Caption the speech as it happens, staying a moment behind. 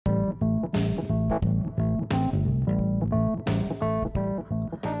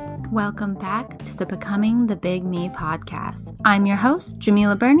Welcome back to the Becoming the Big Me podcast. I'm your host,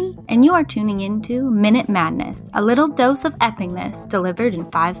 Jamila Burney, and you are tuning into Minute Madness, a little dose of epicness delivered in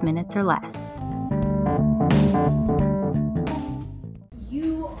 5 minutes or less.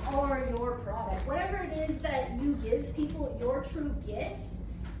 You are your product. Whatever it is that you give people, your true gift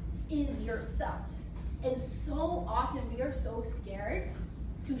is yourself. And so often we are so scared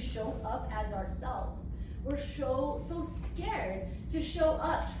to show up as ourselves. We're so scared to show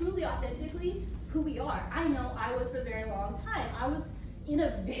up truly, authentically who we are. I know I was for a very long time. I am in a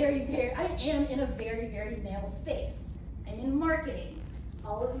very, very male space. I'm in marketing.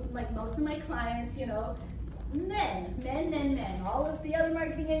 Most of my clients, men. All of the other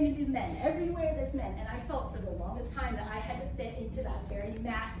marketing agencies, men. Everywhere there's men. And I felt for the longest time that I had to fit into that very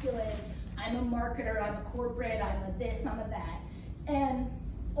masculine, I'm a marketer, I'm a corporate, I'm a this, I'm a that. And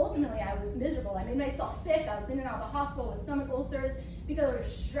ultimately, I was miserable. I made myself sick. I was in and out of the hospital with stomach ulcers because I was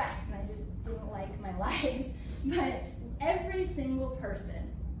stressed and I just didn't like my life. But every single person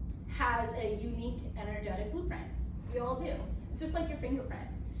has a unique energetic blueprint. We all do. It's just like your fingerprint.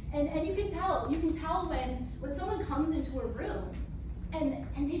 And you can tell when someone comes into a room and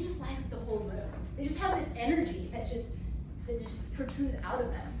they just light up the whole room. They just have this energy that just protrudes out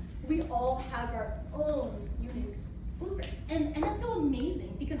of them. We all have our own unique blueprint. And that's so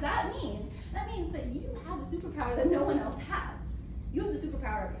amazing because that means that you have a superpower that no one else has. You have the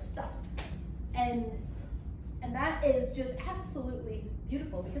superpower of yourself. And that is just absolutely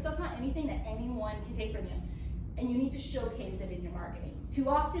beautiful because that's not anything that anyone can take from you. And you need to showcase it in your marketing. Too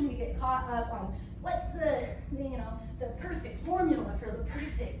often we get caught up on what's the perfect formula for the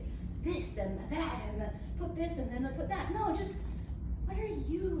perfect this and the that and put this and then put that. No, just what are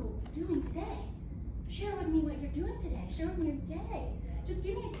you doing today? Share with me what you're doing today. Share with me your day. Just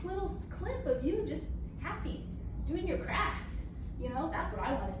give me a little clip of you just happy, doing your craft. That's what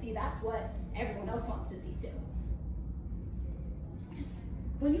I want to see. That's what everyone else wants to see too. Just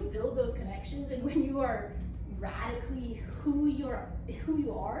when you build those connections and when you are radically who you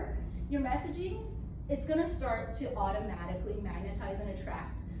are, your messaging, it's going to start to automatically magnetize and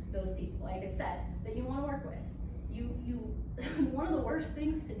attract those people, like I said, that you want to work with. One of the worst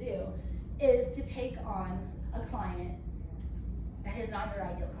things to do is to take on a client that is not your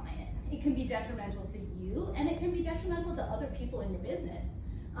ideal client. It can be detrimental to you and it can be detrimental to other people in your business.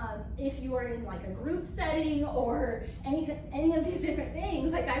 If you are in like a group setting or any of these different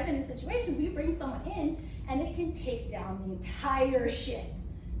things, like I've been in situations where you bring someone in and it can take down the entire ship.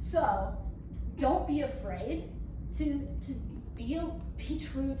 So don't be afraid to be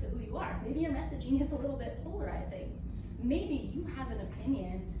true to who you are. Maybe your messaging is a little bit polarizing. Maybe you have an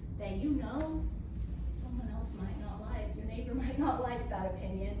opinion that someone else might not like. Your neighbor might not like that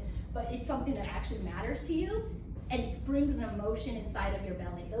opinion, but it's something that actually matters to you and it brings an emotion inside of your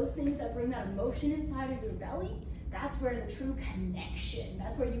belly. Those things that bring that emotion inside of your belly, that's where the true connection,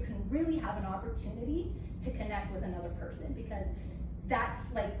 that's where you can really have an opportunity to connect with another person because that's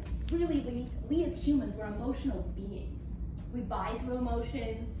like really, we as humans, we're emotional beings. We buy through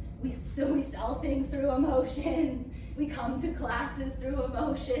emotions, we sell things through emotions, we come to classes through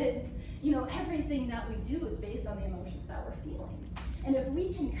emotions. Everything that we do is based on the emotions that we're feeling. And if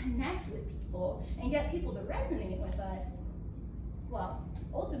we can connect with people and get people to resonate with us, well,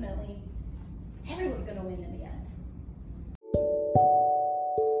 ultimately, everyone's going to win in the end.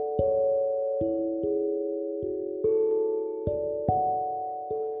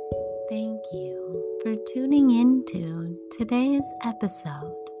 Thank you for tuning into today's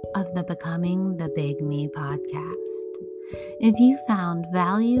episode of the Becoming the Big Me podcast. If you found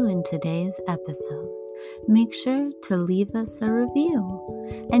value in today's episode, make sure to leave us a review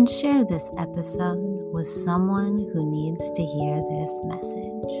and share this episode with someone who needs to hear this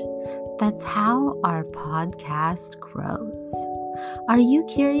message. That's how our podcast grows. Are you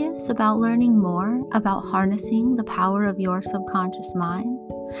curious about learning more about harnessing the power of your subconscious mind?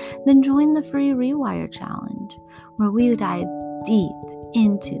 Then join the free Rewire Challenge, where we dive deep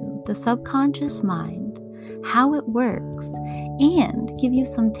into the subconscious mind, how it works, and give you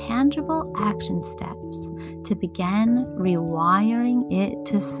some tangible action steps to begin rewiring it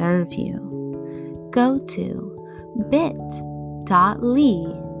to serve you. Go to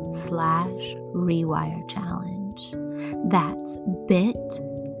bit.ly/Rewire Challenge. That's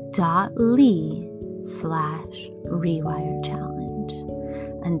bit.ly/Rewire Challenge.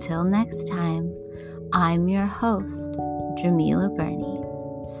 Until next time, I'm your host, Jamila Burney,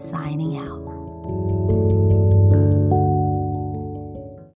 signing out.